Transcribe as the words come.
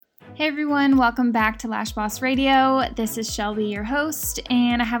Hey everyone, welcome back to Lash Boss Radio. This is Shelby, your host,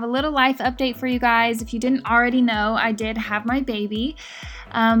 and I have a little life update for you guys. If you didn't already know, I did have my baby.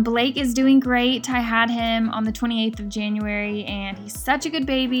 Blake is doing great. I had him on the 28th of January, and he's such a good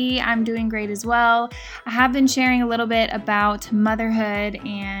baby. I'm doing great as well. I have been sharing a little bit about motherhood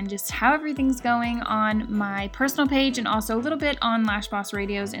and just how everything's going on my personal page and also a little bit on Lash Boss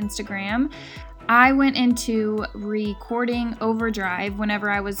Radio's Instagram. I went into recording overdrive whenever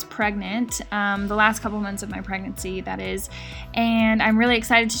I was pregnant, the last couple months of my pregnancy, that is, and I'm really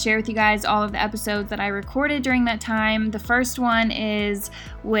excited to share with you guys all of the episodes that I recorded during that time. The first one is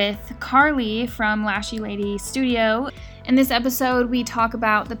with Carly from Lashy Lady Studio. In this episode, we talk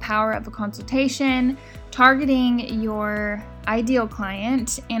about the power of a consultation, targeting your ideal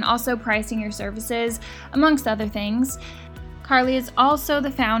client, and also pricing your services, amongst other things. Carly is also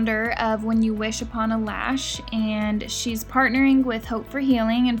the founder of When You Wish Upon a Lash, and she's partnering with Hope for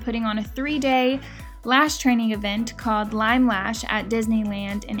Healing and putting on a 3-day lash training event called Lime Lash at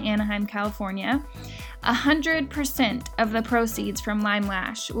Disneyland in Anaheim, California. 100% of the proceeds from Lime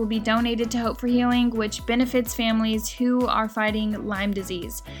Lash will be donated to Hope for Healing, which benefits families who are fighting Lyme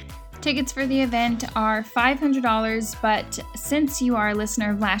disease. Tickets for the event are $500, but since you are a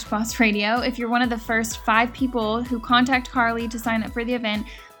listener of Lash Boss Radio, if you're one of the first 5 people who contact Carly to sign up for the event,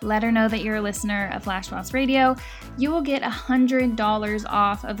 let her know that you're a listener of Lash Boss Radio, you will get $100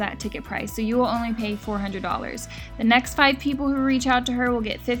 off of that ticket price, so you will only pay $400. The next 5 people who reach out to her will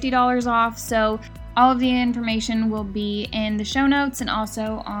get $50 off, so all of the information will be in the show notes and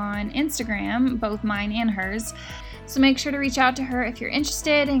also on Instagram, both mine and hers. So make sure to reach out to her if you're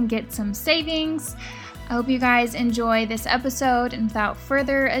interested and get some savings. I hope you guys enjoy this episode, and without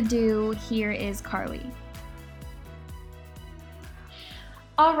further ado, here is Carly.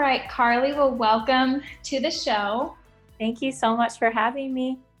 All right, Carly, well, welcome to the show. Thank you so much for having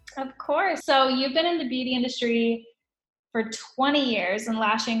me. Of course. So you've been in the beauty industry for 20 years and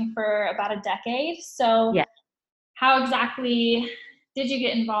lashing for about a decade. So yeah. How exactly did you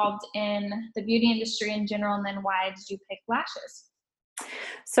get involved in the beauty industry in general, and then why did you pick lashes?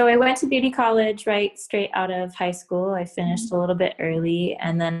 So I went to beauty college right straight out of high school. I finished a little bit early,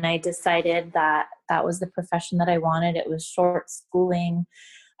 and then I decided that that was the profession that I wanted. It was short schooling.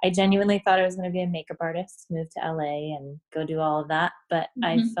 I genuinely thought I was going to be a makeup artist, move to LA and go do all of that. But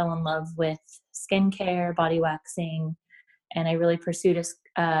I fell in love with skincare, body waxing, and I really pursued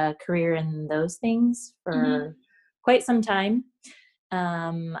a career in those things for quite some time.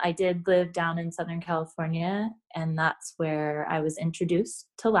 I did live down in Southern California, and that's where I was introduced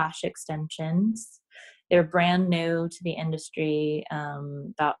to lash extensions. They're brand new to the industry,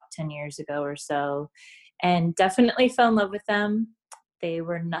 about 10 years ago or so, and definitely fell in love with them. They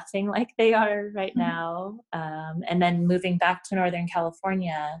were nothing like they are right now. And then moving back to Northern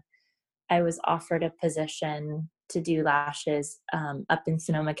California, I was offered a position to do lashes up in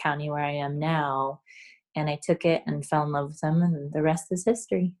Sonoma County, where I am now. And I took it and fell in love with them, and the rest is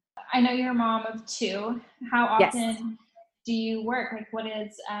history. I know you're a mom of 2. How often do you work? Like, what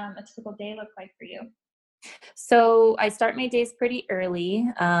does a typical day look like for you? So I start my days pretty early.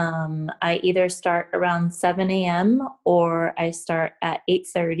 I either start around 7 a.m. or I start at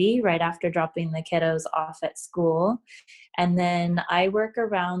 8:30 right after dropping the kiddos off at school. And then I work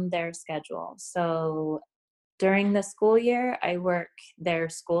around their schedule. So during the school year, I work their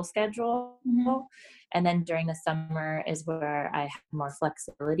school schedule. And then during the summer is where I have more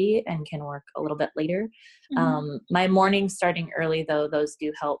flexibility and can work a little bit later. My mornings starting early, though, those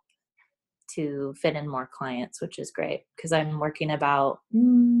do help to fit in more clients, which is great because I'm working about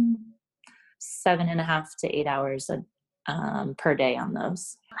 7.5 to 8 hours per day on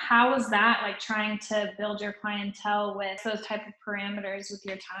those. How was that, like trying to build your clientele with those type of parameters with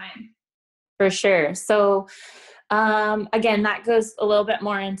your time? For sure. So again, that goes a little bit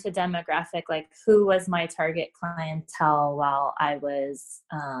more into demographic, like who was my target clientele while I was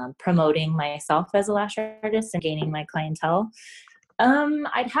promoting myself as a lash artist and gaining my clientele.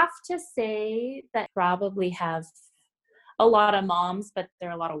 I'd have to say that probably have a lot of moms, but there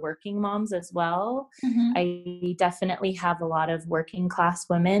are a lot of working moms as well. I definitely have a lot of working class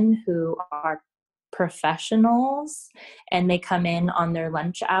women who are professionals and they come in on their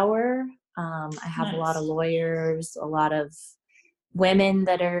lunch hour. I have a lot of lawyers, a lot of women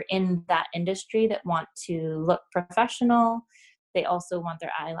that are in that industry that want to look professional. They also want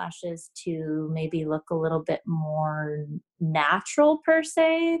their eyelashes to maybe look a little bit more natural per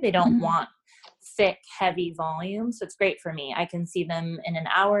se. They don't want thick, heavy volume. So it's great for me. I can see them in an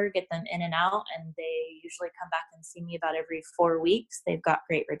hour, get them in and out, and they usually come back and see me about every 4 weeks. They've got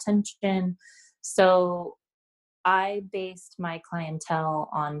great retention. So I based my clientele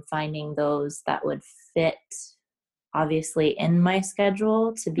on finding those that would fit, obviously, in my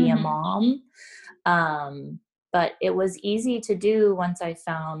schedule to be a mom. But it was easy to do once I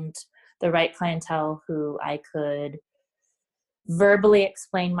found the right clientele who I could verbally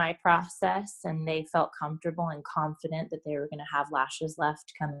explain my process, and they felt comfortable and confident that they were going to have lashes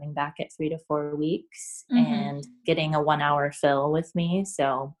left coming back at 3 to 4 weeks and getting a 1 hour fill with me.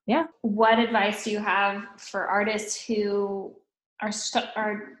 So yeah. What advice do you have for artists who are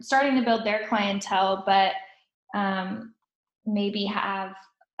starting to build their clientele, but maybe have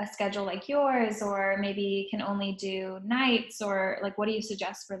a schedule like yours, or maybe can only do nights, or like, what do you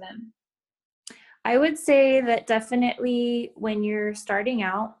suggest for them? I would say that definitely when you're starting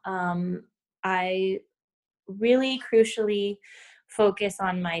out, I really crucially focus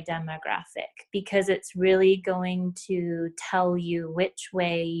on my demographic, because it's really going to tell you which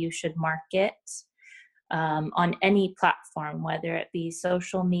way you should market on any platform, whether it be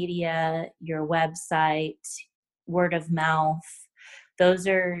social media, your website, word of mouth. Those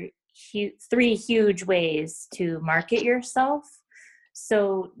are three huge ways to market yourself.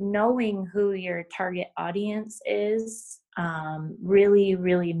 So knowing who your target audience is really,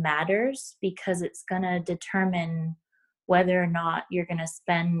 really matters, because it's going to determine whether or not you're going to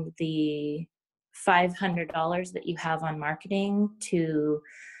spend the $500 that you have on marketing to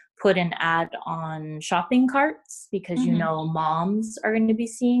put an ad on shopping carts, because you know moms are going to be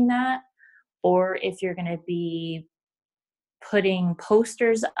seeing that, or if you're going to be putting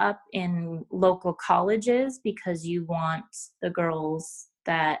posters up in local colleges because you want the girls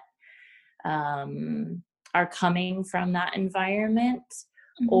that are coming from that environment,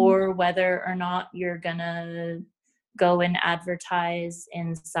 or whether or not you're gonna go and advertise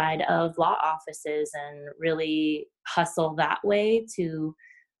inside of law offices and really hustle that way to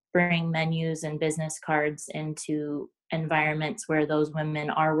bring menus and business cards into environments where those women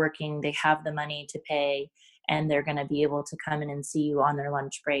are working, they have the money to pay, and they're going to be able to come in and see you on their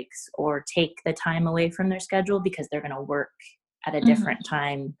lunch breaks, or take the time away from their schedule because they're going to work at a different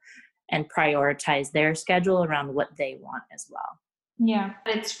time and prioritize their schedule around what they want as well. Yeah,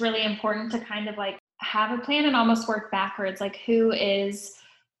 it's really important to kind of like have a plan and almost work backwards. Like, who is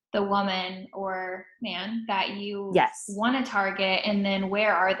the woman or man that you want to target, and then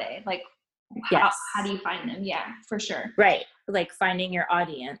where are they? Like, how do you find them? Yeah, for sure. Right. Like finding your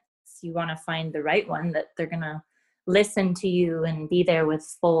audience. You want to find the right one that they're going to listen to you and be there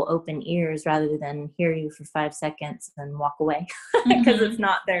with full open ears, rather than hear you for 5 seconds and walk away because it's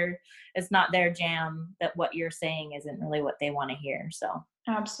not their jam, that what you're saying isn't really what they want to hear. So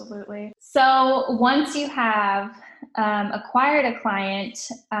absolutely. So once you have acquired a client,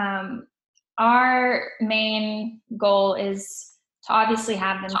 our main goal is to obviously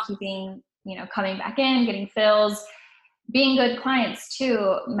have them keeping, coming back in, getting fills. Being good clients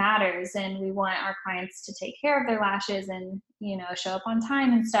too matters, and we want our clients to take care of their lashes and show up on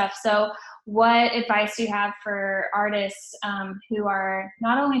time and stuff. So what advice do you have for artists who are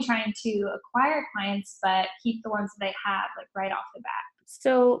not only trying to acquire clients but keep the ones that they have, like, right off the bat?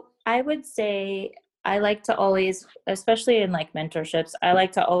 So I would say I like to always, especially in like mentorships, I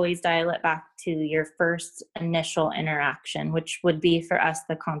like to always dial it back to your first initial interaction, which would be for us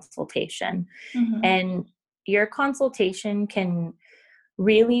the consultation. And your consultation can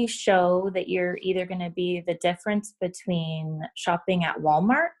really show that you're either going to be the difference between shopping at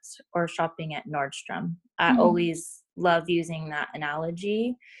Walmart or shopping at Nordstrom. I always love using that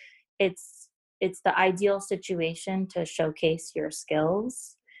analogy. It's the ideal situation to showcase your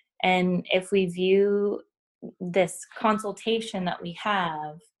skills. And if we view this consultation that we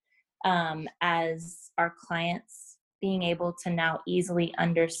have as our clients being able to now easily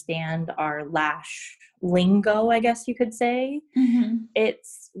understand our lash lingo, I guess you could say,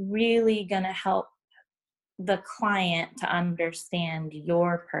 it's really going to help the client to understand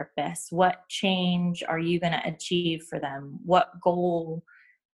your purpose. What change are you going to achieve for them? What goal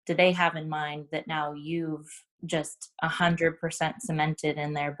do they have in mind that now you've just 100% cemented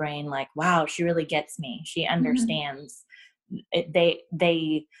in their brain? Like, wow, she really gets me. She understands.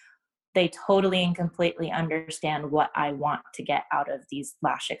 They totally and completely understand what I want to get out of these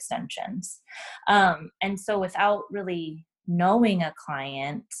lash extensions. And so without really knowing a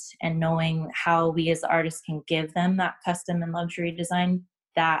client and knowing how we as artists can give them that custom and luxury design,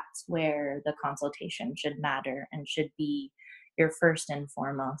 that's where the consultation should matter and should be your first and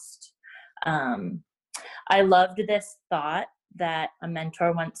foremost. I loved this thought that a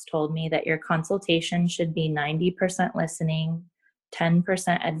mentor once told me, that your consultation should be 90% listening,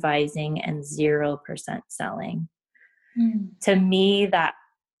 10% advising, and 0% selling. To me, that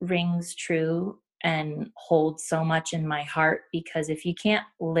rings true and hold so much in my heart, because if you can't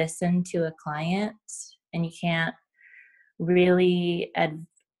listen to a client and you can't really,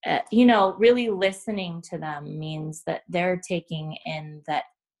 really listening to them means that they're taking in that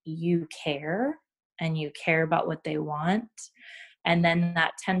you care and you care about what they want. And then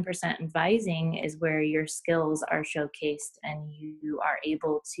that 10% advising is where your skills are showcased and you are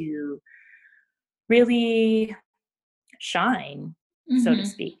able to really shine, so to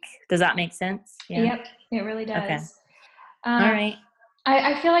speak. Does that make sense? Yeah. Yep, it really does. Okay. All right.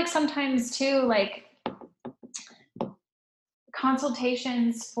 I feel like sometimes too, like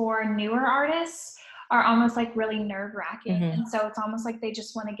consultations for newer artists are almost like really nerve-wracking. Mm-hmm. And so it's almost like they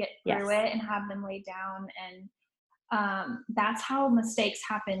just want to get through it and have them lay down. And that's how mistakes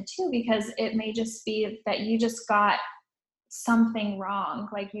happen too, because it may just be that you just got something wrong.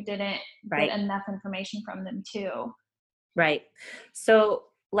 Like you didn't get enough information from them too. Right. So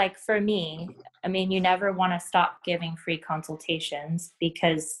like for me, I mean, you never want to stop giving free consultations,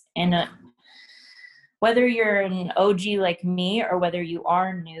 because whether you're an OG like me or whether you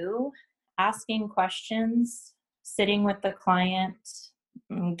are new, asking questions, sitting with the client,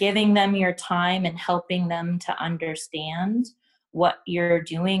 giving them your time and helping them to understand what you're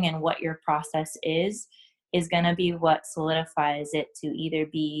doing and what your process is going to be what solidifies it to either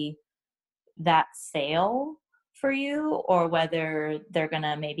be that sale for you, or whether they're going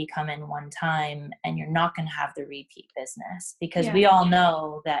to maybe come in one time and you're not going to have the repeat business, because we all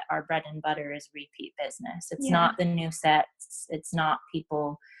know that our bread and butter is repeat business. It's not the new sets. It's not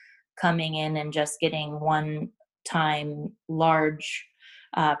people coming in and just getting one time large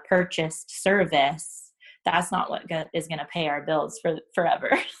purchased service. That's not what is going to pay our bills for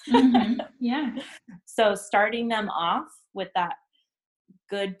forever. Mm-hmm. Yeah. So starting them off with that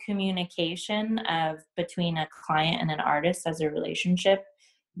good communication of between a client and an artist as a relationship,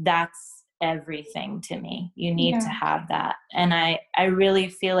 that's everything to me. You need to have that. And I really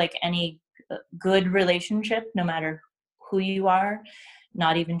feel like any good relationship, no matter who you are,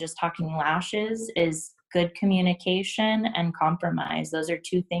 not even just talking lashes, is good communication and compromise. Those are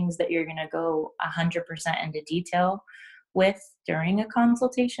two things that you're going to go 100% into detail with during a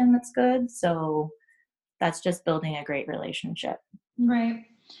consultation. That's good. So that's just building a great relationship. Right.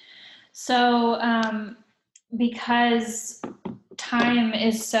 So, because time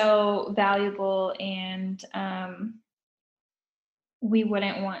is so valuable and we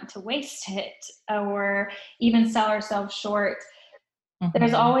wouldn't want to waste it or even sell ourselves short,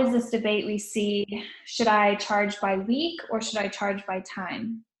 there's always this debate we see, should I charge by week or should I charge by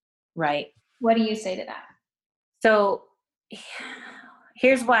time? Right. What do you say to that? So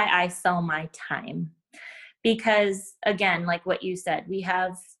here's why I sell my time. Because again, like what you said, we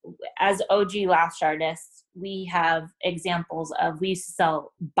have, as OG lash artists, we have examples of, we used to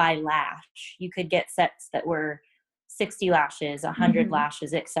sell by lash. You could get sets that were 60 lashes, 100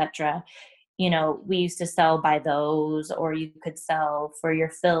 lashes, etc. You know, we used to sell by those, or you could sell for your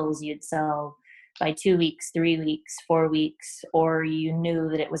fills, you'd sell by 2 weeks, 3 weeks, 4 weeks, or you knew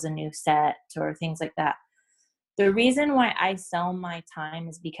that it was a new set or things like that. The reason why I sell my time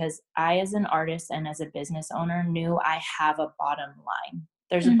is because I, as an artist and as a business owner, knew I have a bottom line.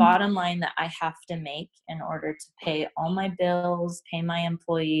 There's a bottom line that I have to make in order to pay all my bills, pay my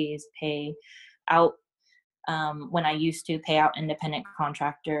employees, pay out when I used to pay out independent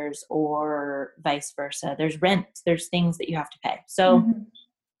contractors, or vice versa. There's rent, there's things that you have to pay. So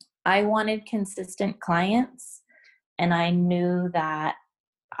I wanted consistent clients, and I knew that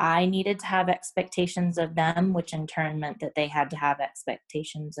I needed to have expectations of them, which in turn meant that they had to have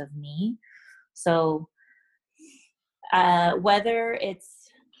expectations of me. So whether it's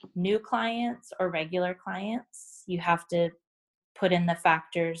new clients or regular clients, you have to put in the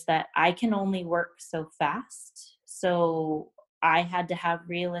factors that I can only work so fast. So I had to have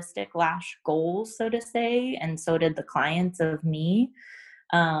realistic lash goals, so to say, and so did the clients of me.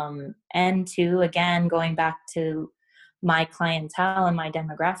 And two, again, going back to my clientele and my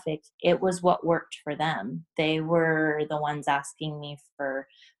demographic, it was what worked for them. They were the ones asking me for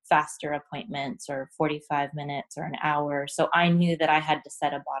faster appointments or 45 minutes or an hour. So I knew that I had to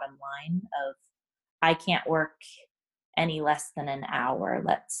set a bottom line of, I can't work any less than an hour,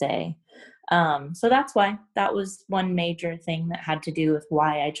 let's say. So that's why that was one major thing that had to do with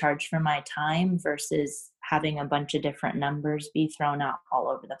why I charged for my time versus having a bunch of different numbers be thrown out all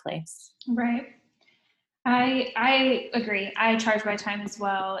over the place. Right. I agree. I charge by time as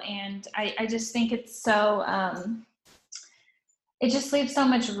well. And I just think it's so, it just leaves so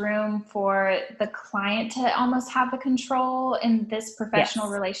much room for the client to almost have the control in this professional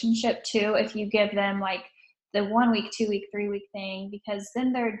relationship too. If you give them like the 1 week, 2 week, 3 week thing, because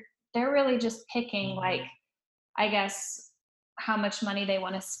then they're really just picking, like, I guess, how much money they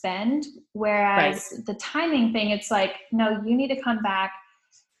want to spend. Whereas the timing thing, it's like, no, you need to come back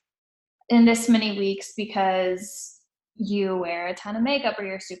in this many weeks because you wear a ton of makeup, or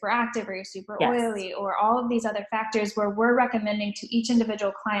you're super active, or you're super oily, or all of these other factors, where we're recommending to each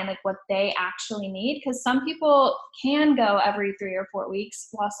individual client like what they actually need. Because some people can go every 3 or 4 weeks,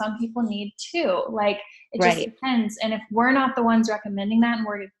 while some people need 2. Like, it just depends. And if we're not the ones recommending that, and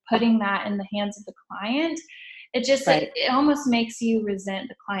we're putting that in the hands of the client, it just it almost makes you resent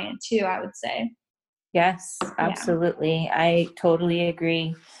the client too, I would say. Yes, absolutely. Yeah. I totally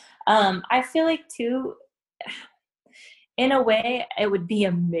agree. I feel like too, in a way, it would be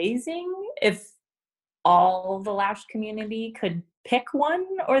amazing if all the lash community could pick one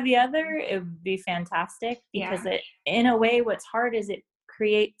or the other. It would be fantastic, because it, in a way, what's hard is it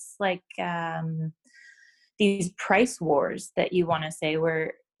creates like these price wars that you want to say,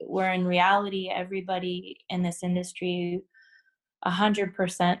 where in reality, everybody in this industry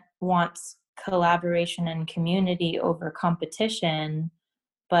 100% wants collaboration and community over competition.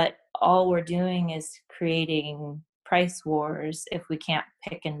 But all we're doing is creating price wars if we can't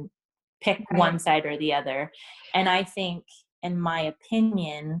pick one side or the other. And I think, in my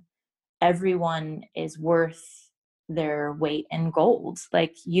opinion, everyone is worth their weight in gold.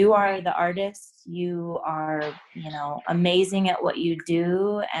 Like, you are the artist, you are, amazing at what you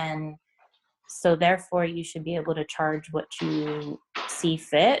do. And so therefore you should be able to charge what you see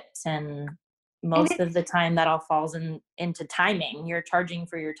fit. And most of the time that all falls into timing. You're charging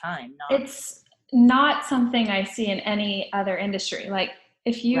for your time. It's not something I see in any other industry. Like,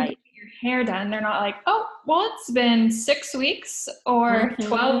 if you get your hair done, they're not like, oh, well, it's been 6 weeks or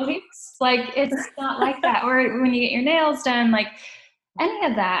 12 weeks. Like, it's not like that. Or when you get your nails done, like any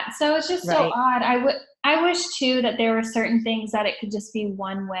of that. So it's just so odd. I wish too that there were certain things that it could just be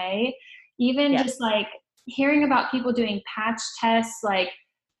one way. Even just like hearing about people doing patch tests, like,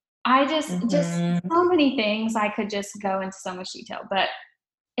 I just so many things. I could just go into so much detail, but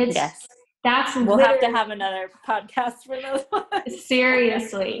it's we'll have to have another podcast for those ones.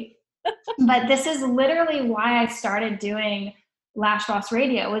 Seriously. But this is literally why I started doing Lash Boss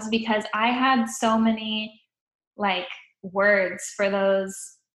Radio, was because I had so many like words for those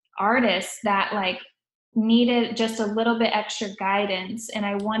artists that like needed just a little bit extra guidance, and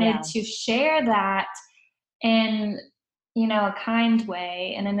I wanted to share that in a kind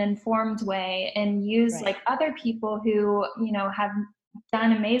way and an informed way, and use like other people who have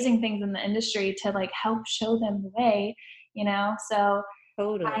done amazing things in the industry to like help show them the way, so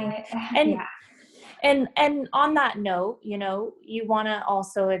totally. And on that note, you want to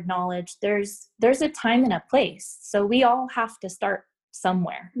also acknowledge there's a time and a place. So we all have to start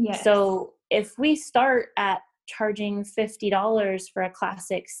somewhere. So if we start at charging $50 for a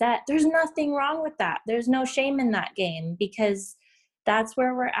classic set, there's nothing wrong with that. There's no shame in that game, because that's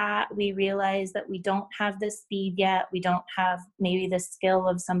where we're at. We realize that we don't have the speed yet. We don't have maybe the skill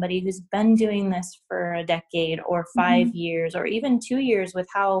of somebody who's been doing this for a decade or 5 years or even 2 years, with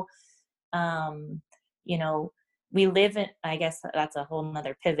how, we live in, I guess that's a whole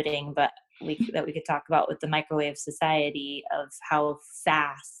nother pivoting, but we could talk about with the microwave society of how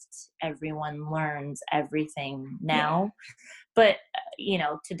fast everyone learns everything now. But,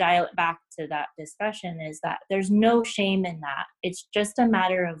 to dial it back to that discussion, is that there's no shame in that. It's just a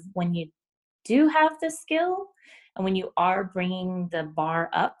matter of when you do have the skill and when you are bringing the bar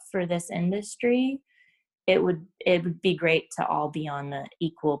up for this industry, it would be great to all be on an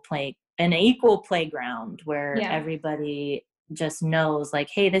equal playground where everybody just knows, like,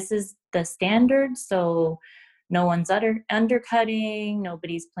 hey, this is the standard. So no one's undercutting,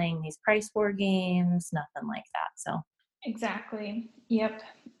 nobody's playing these price war games, nothing like that. So exactly. Yep.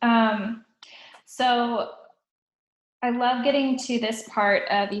 So I love getting to this part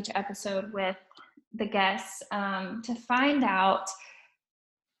of each episode with the guests, to find out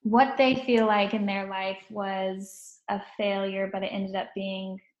what they feel like in their life was a failure, but it ended up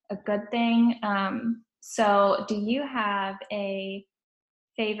being a good thing. So do you have a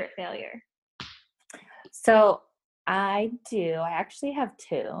favorite failure? So I do. I actually have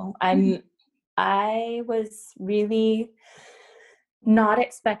 2. I was really not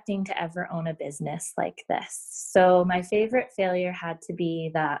expecting to ever own a business like this. So my favorite failure had to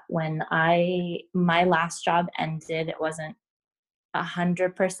be that when my last job ended, it wasn't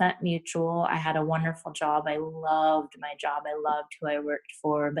 100% mutual. I had a wonderful job. I loved my job. I loved who I worked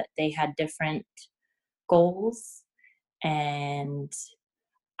for, but they had different goals, and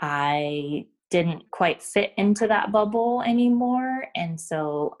I didn't quite fit into that bubble anymore. And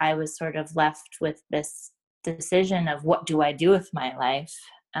so I was sort of left with this decision of, what do I do with my life?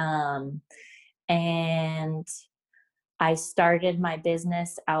 And I started my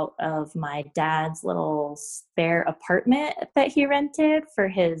business out of my dad's little spare apartment that he rented for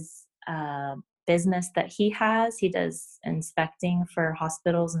his business that he has. He does inspecting for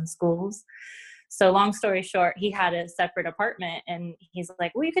hospitals and schools. So long story short, he had a separate apartment and he's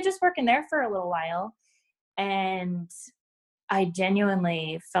like, well, you could just work in there for a little while. And I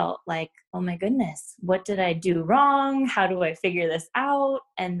genuinely felt like, oh my goodness, what did I do wrong? How do I figure this out?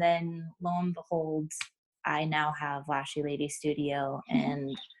 And then lo and behold, I now have Lashy Lady Studio,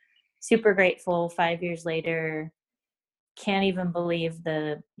 and super grateful 5 years later. Can't even believe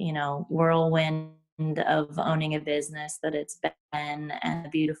the, whirlwind of owning a business that it's been, and the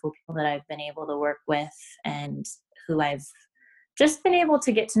beautiful people that I've been able to work with and who I've just been able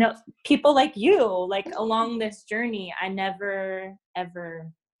to get to know, people like you, like along this journey. I never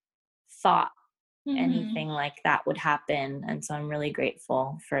ever thought anything like that would happen. And so I'm really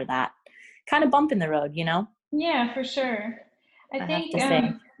grateful for that kind of bump in the road, Yeah, for sure. I think have to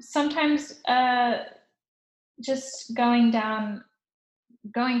say. sometimes just going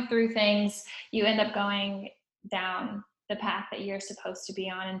through things, you end up going down the path that you're supposed to be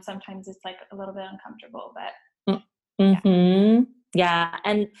on, and sometimes it's like a little bit uncomfortable, but yeah.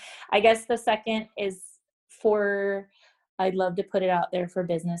 And I guess the second is I'd love to put it out there for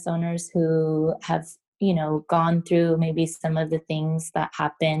business owners who have gone through maybe some of the things that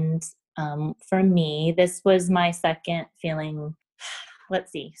happened. For me, this was my second feeling.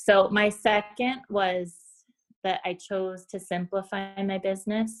 Let's see. So my second was that I chose to simplify my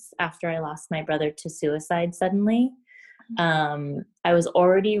business after I lost my brother to suicide suddenly. I was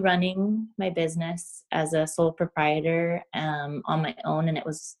already running my business as a sole proprietor on my own, and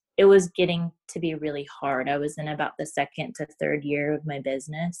it was getting to be really hard. I was in about the second to third year of my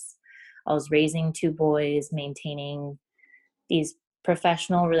business. I was raising 2 boys, maintaining these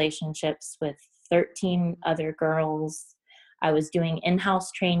professional relationships with 13 other girls. I was doing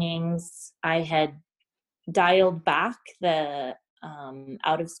in-house trainings. I had dialed back the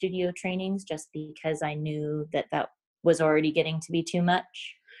out of studio trainings just because I knew that was already getting to be too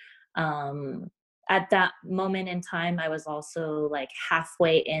much. At that moment in time, I was also like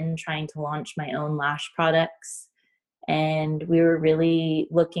halfway in trying to launch my own lash products. And we were really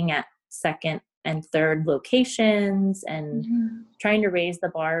looking at second and third locations and trying to raise the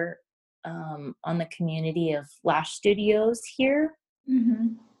bar on the community of lash studios here.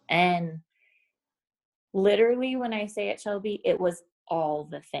 And literally, when I say it, Shelby, it was all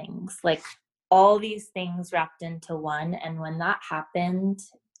the things, like all these things wrapped into one. And when that happened,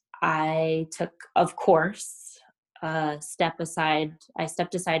 I took, of course, step aside. I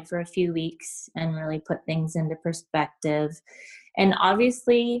stepped aside for a few weeks and really put things into perspective. And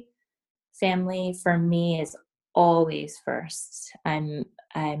obviously, family for me is always first. I'm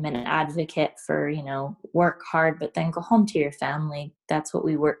an advocate for, work hard, but then go home to your family. That's what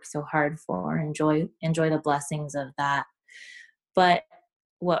we work so hard for. Enjoy the blessings of that. But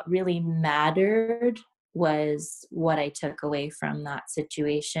what really mattered was what I took away from that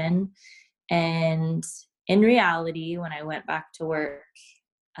situation. And in reality, when I went back to work,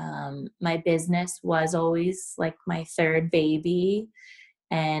 my business was always like my third baby.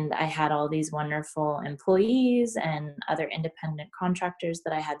 And I had all these wonderful employees and other independent contractors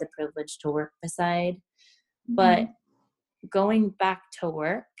that I had the privilege to work beside. But going back to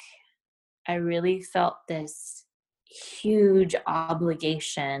work, I really felt this huge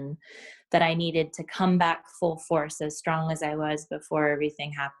obligation that I needed to come back full force, as strong as I was before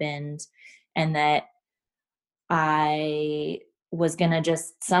everything happened, and that I was going to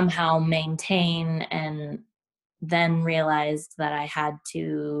just somehow maintain, and then realized that I had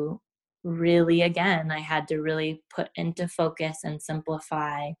to really put into focus and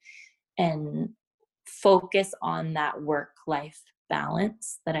simplify and focus on that work-life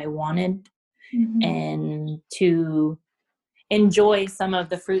balance that I wanted, and to enjoy some of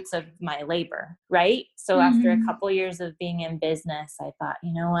the fruits of my labor, right? So after a couple years of being in business, I thought,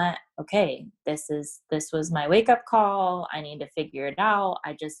 you know what? Okay, this was my wake-up call. I need to figure it out.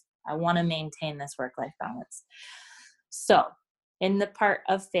 I want to maintain this work-life balance. So in the part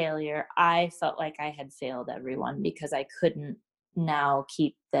of failure, I felt like I had failed everyone because I couldn't now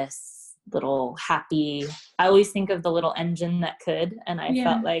keep this little happy, I always think of the little engine that could, and I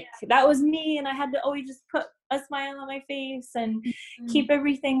felt like that was me, and I had to always just put a smile on my face and keep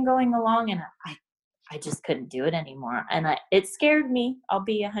everything going along, and I just couldn't do it anymore. And it scared me. I'll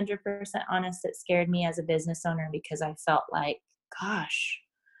be 100% honest. It scared me as a business owner because I felt like, gosh,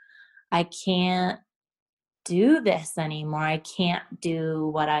 I can't do this anymore. I can't do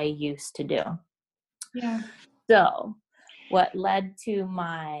what I used to do. Yeah. So what led to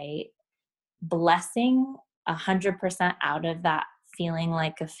my blessing 100% out of that feeling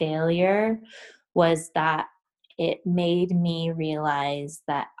like a failure was that it made me realize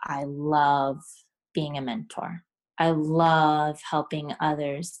that I love being a mentor. I love helping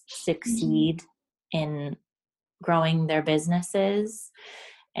others succeed in growing their businesses.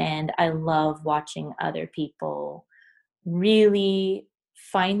 And I love watching other people really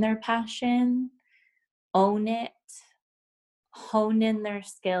find their passion, own it, hone in their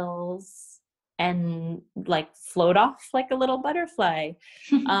skills, and like float off like a little butterfly.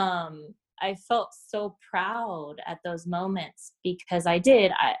 I felt so proud at those moments because I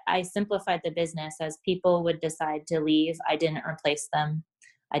simplified the business. As people would decide to leave, I didn't replace them.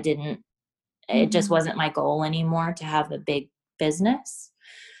 It just wasn't my goal anymore to have a big business.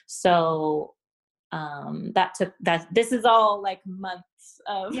 So this is all like months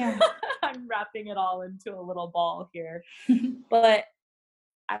of I'm wrapping it all into a little ball here. But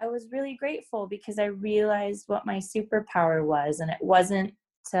I was really grateful because I realized what my superpower was, and it wasn't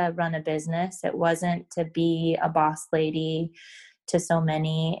to run a business. It wasn't to be a boss lady to so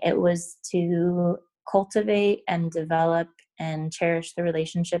many. It was to cultivate and develop and cherish the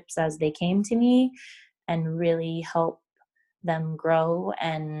relationships as they came to me and really help them grow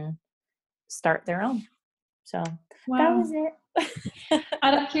and start their own. So that was it.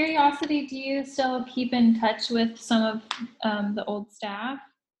 Out of curiosity, do you still keep in touch with some of the old staff?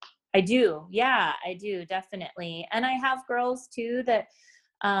 I do. Yeah, I do. Definitely. And I have girls too that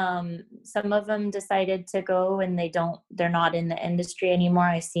some of them decided to go and they're not in the industry anymore.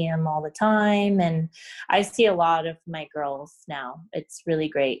 I see them all the time, and I see a lot of my girls now. It's really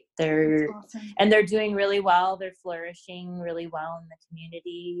great. They're doing really well. They're flourishing really well in the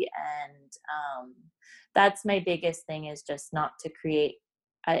community. And that's my biggest thing, is just not to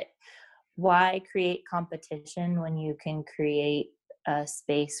why create competition when you can create a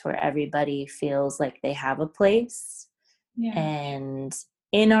space where everybody feels like they have a place. And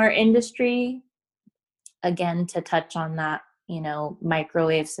in our industry, again, to touch on that,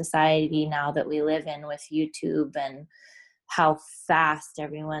 microwave society now that we live in with YouTube and how fast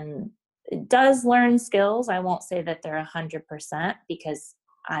everyone does learn skills. I won't say that they're 100% because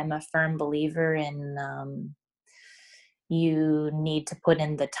I'm a firm believer in you need to put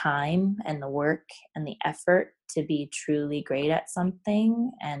in the time and the work and the effort to be truly great at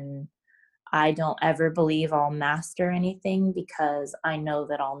something. And I don't ever believe I'll master anything because I know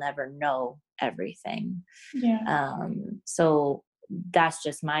that I'll never know everything. So that's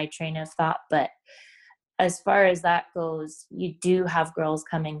just my train of thought. But as far as that goes, you do have girls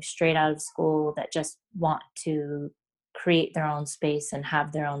coming straight out of school that just want to create their own space and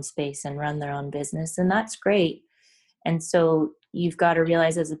have their own space and run their own business. And that's great. And so you've got to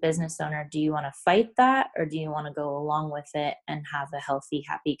realize, as a business owner, do you want to fight that, or do you want to go along with it and have a healthy,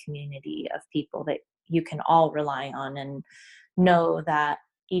 happy community of people that you can all rely on, and know that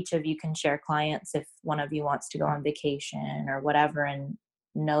each of you can share clients if one of you wants to go on vacation or whatever, and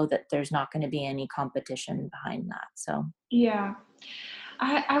know that there's not going to be any competition behind that. So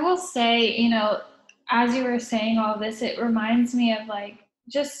I will say, as you were saying all this, it reminds me of like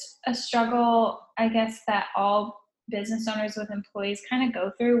just a struggle, I guess, that all business owners with employees kind of go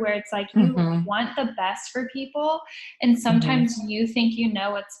through, where it's like you want the best for people, and sometimes you think you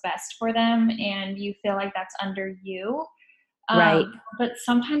know what's best for them and you feel like that's under you, right? But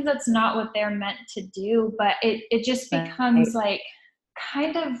sometimes that's not what they're meant to do. But it just becomes like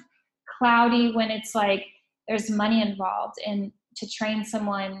kind of cloudy when it's like there's money involved, and to train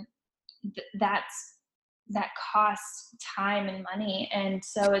someone that costs time and money. And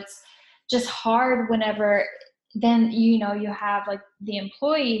so it's just hard whenever then you have like the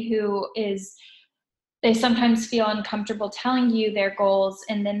employee who they sometimes feel uncomfortable telling you their goals,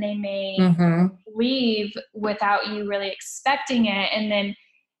 and then they may leave without you really expecting it. And then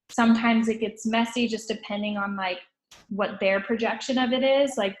sometimes it gets messy just depending on like what their projection of it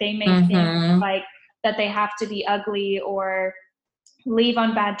is. Like they may think like that they have to be ugly or leave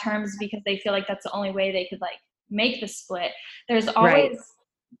on bad terms because they feel like that's the only way they could like make the split. There's always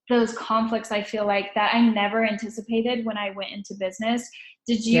those conflicts, I feel like, that I never anticipated when I went into business.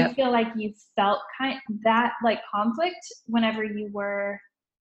 Did you feel like you felt that like conflict whenever you were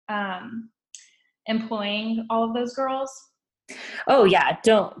employing all of those girls? Oh yeah,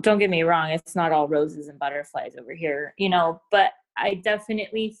 don't get me wrong, it's not all roses and butterflies over here, but I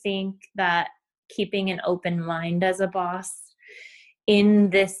definitely think that keeping an open mind as a boss in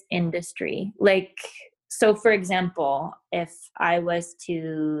this industry, like, so for example, if I was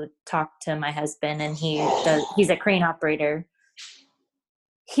to talk to my husband and he's a crane operator,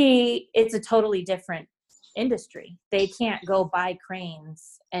 it's a totally different industry. They can't go buy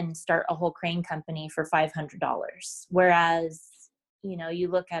cranes and start a whole crane company for $500. Whereas, you know, you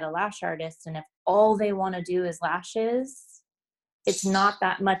look at a lash artist, and if all they want to do is lashes, it's not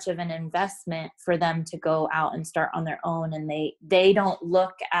that much of an investment for them to go out and start on their own. And they don't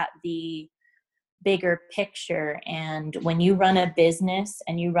look at the bigger picture. And when you run a business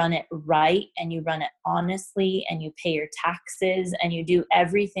and you run it right and you run it honestly and you pay your taxes and you do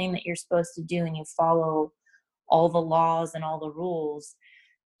everything that you're supposed to do and you follow all the laws and all the rules,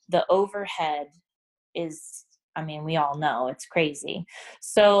 the overhead is, I mean, we all know it's crazy.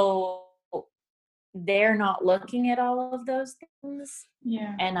 So they're not looking at all of those things.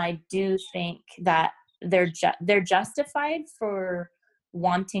 Yeah. And I do think that they're justified for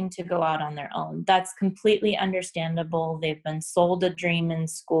wanting to go out on their own. That's completely understandable. They've been sold a dream in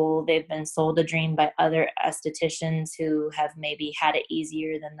school. They've been sold a dream by other estheticians who have maybe had it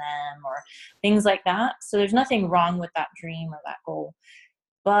easier than them or things like that. So there's nothing wrong with that dream or that goal.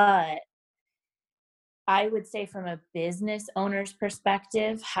 But I would say from a business owner's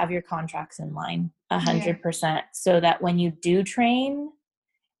perspective, have your contracts in line 100%, so that when you do train,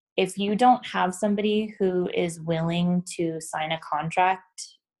 if you don't have somebody who is willing to sign a contract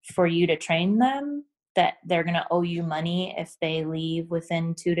for you to train them, that they're going to owe you money if they leave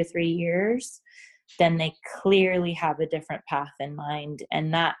within 2 to 3 years, then they clearly have a different path in mind.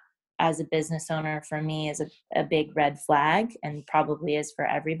 And that, as a business owner, for me is a big red flag, and probably is for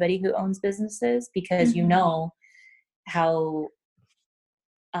everybody who owns businesses, because you know how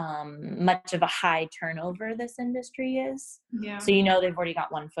much of a high turnover this industry is. Yeah. So you know they've already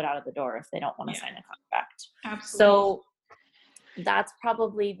got one foot out of the door if they don't want to sign a contract. Absolutely. So that's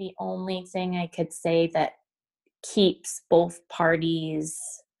probably the only thing I could say that keeps both parties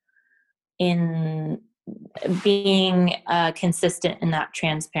in being consistent in that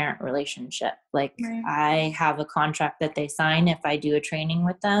transparent relationship. Like, right. I have a contract that they sign if I do a training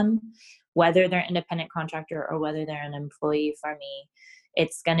with them, whether they're an independent contractor or whether they're an employee for me,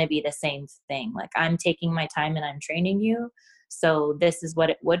 it's going to be the same thing. Like, I'm taking my time and I'm training you. So this is what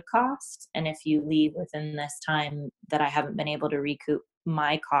it would cost. And if you leave within this time that I haven't been able to recoup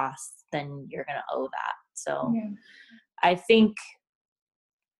my costs, then you're going to owe that. So I think,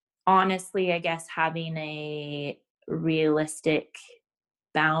 honestly, I guess having a realistic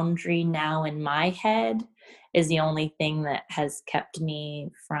boundary now in my head is the only thing that has kept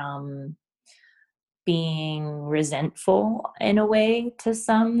me from being resentful in a way to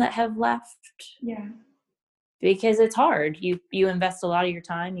some that have left. Yeah. Because it's hard. You invest a lot of your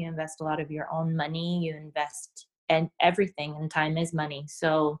time, you invest a lot of your own money, you invest and everything, and time is money.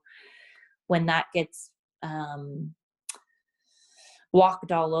 So when that gets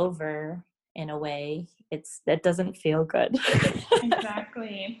walked all over in a way, that doesn't feel good.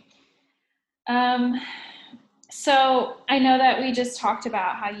 Exactly. So I know that we just talked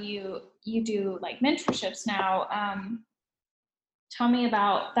about how you do like mentorships now. Tell me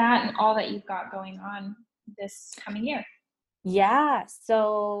about that and all that you've got going on this coming year. Yeah,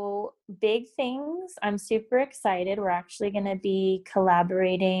 so big things. I'm super excited. We're actually going to be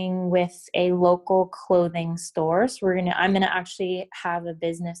collaborating with a local clothing store. So I'm going to actually have a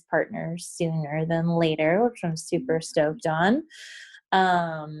business partner sooner than later, which I'm super stoked on.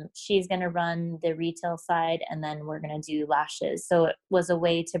 She's going to run the retail side, and then we're going to do lashes. So it was a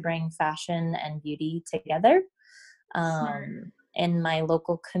way to bring fashion and beauty together. In my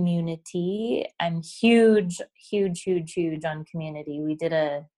local community, I'm huge on community. We did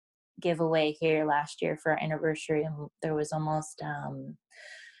a giveaway here last year for our anniversary, and there was almost,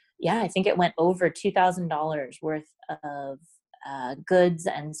 I think it went over $2,000 worth of goods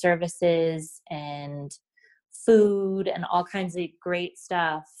and services and food and all kinds of great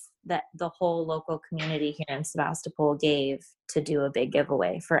stuff that the whole local community here in Sebastopol gave to do a big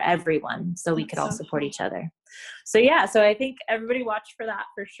giveaway for everyone, so we could all support each other. So so I think everybody watch for that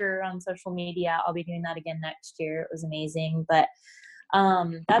for sure on social media. I'll be doing that again next year. It was amazing. But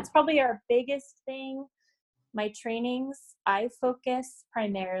that's probably our biggest thing. My trainings, I focus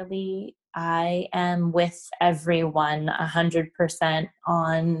primarily, I am with everyone 100%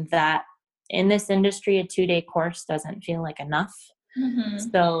 on that. In this industry, a 2-day course doesn't feel like enough.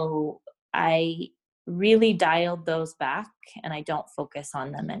 So I really dialed those back, and I don't focus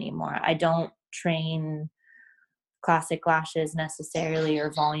on them anymore. I don't train classic lashes necessarily or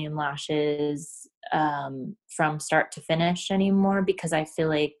volume lashes from start to finish anymore, because I feel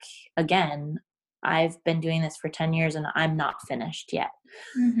like, again, I've been doing this for 10 years and I'm not finished yet.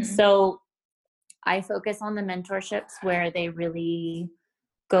 So I focus on the mentorships where they really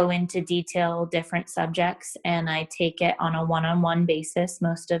go into detail different subjects, and I take it on a one-on-one basis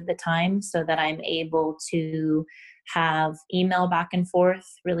most of the time so that I'm able to have email back and forth,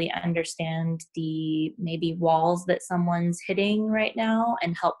 really understand the maybe walls that someone's hitting right now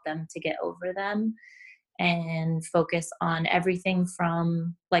and help them to get over them, and focus on everything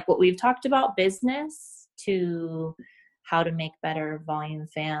from like what we've talked about, business, to how to make better volume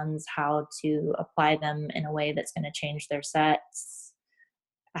fans, how to apply them in a way that's going to change their sets,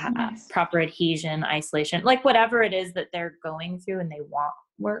 Nice. proper adhesion, isolation, like whatever it is that they're going through and they want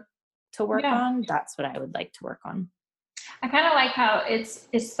work on, that's what I would like to work on. I kind of like how it's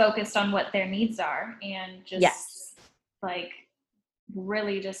focused on what their needs are, and just like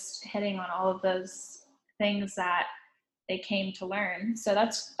really just hitting on all of those things that they came to learn. So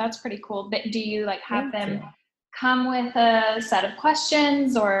that's pretty cool. But do you like have them come with a set of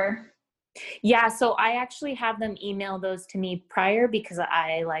questions, or? Yeah, so I actually have them email those to me prior, because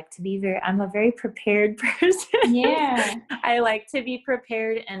I like to be I'm a very prepared person. Yeah. I like to be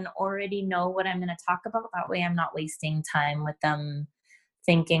prepared and already know what I'm going to talk about. That way I'm not wasting time with them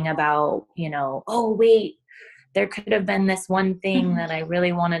thinking about, oh, wait, there could have been this one thing that I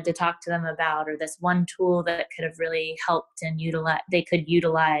really wanted to talk to them about, or this one tool that could have really helped and they could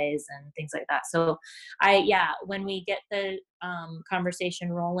utilize and things like that. So when we get the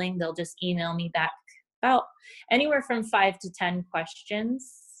conversation rolling, they'll just email me back about anywhere from 5 to 10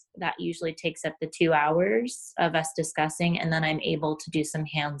 questions. That usually takes up the 2 hours of us discussing, and then I'm able to do some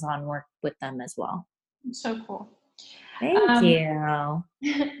hands-on work with them as well. So cool. Thank you.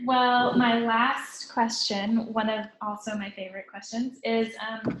 Well, my last question, one of also my favorite questions, is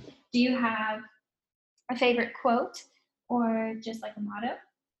do you have a favorite quote or just like a motto?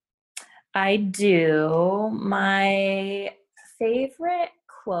 I do. My favorite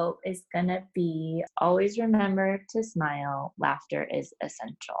quote is going to be, always remember to smile. Laughter is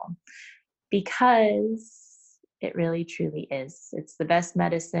essential. Because it really, truly is. It's the best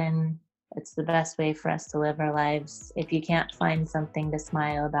medicine. It's the best way for us to live our lives. If you can't find something to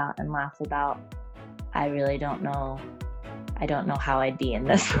smile about and laugh about, I really don't know. I don't know how I'd be in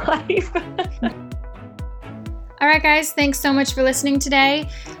this life. All right, guys, thanks so much for listening today.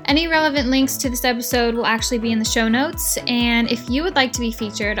 Any relevant links to this episode will actually be in the show notes. And if you would like to be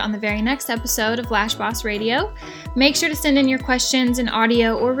featured on the very next episode of Lash Boss Radio, make sure to send in your questions in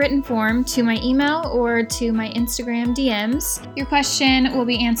audio or written form to my email or to my Instagram DMs. Your question will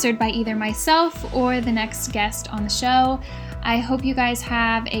be answered by either myself or the next guest on the show. I hope you guys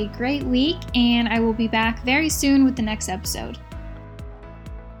have a great week, and I will be back very soon with the next episode.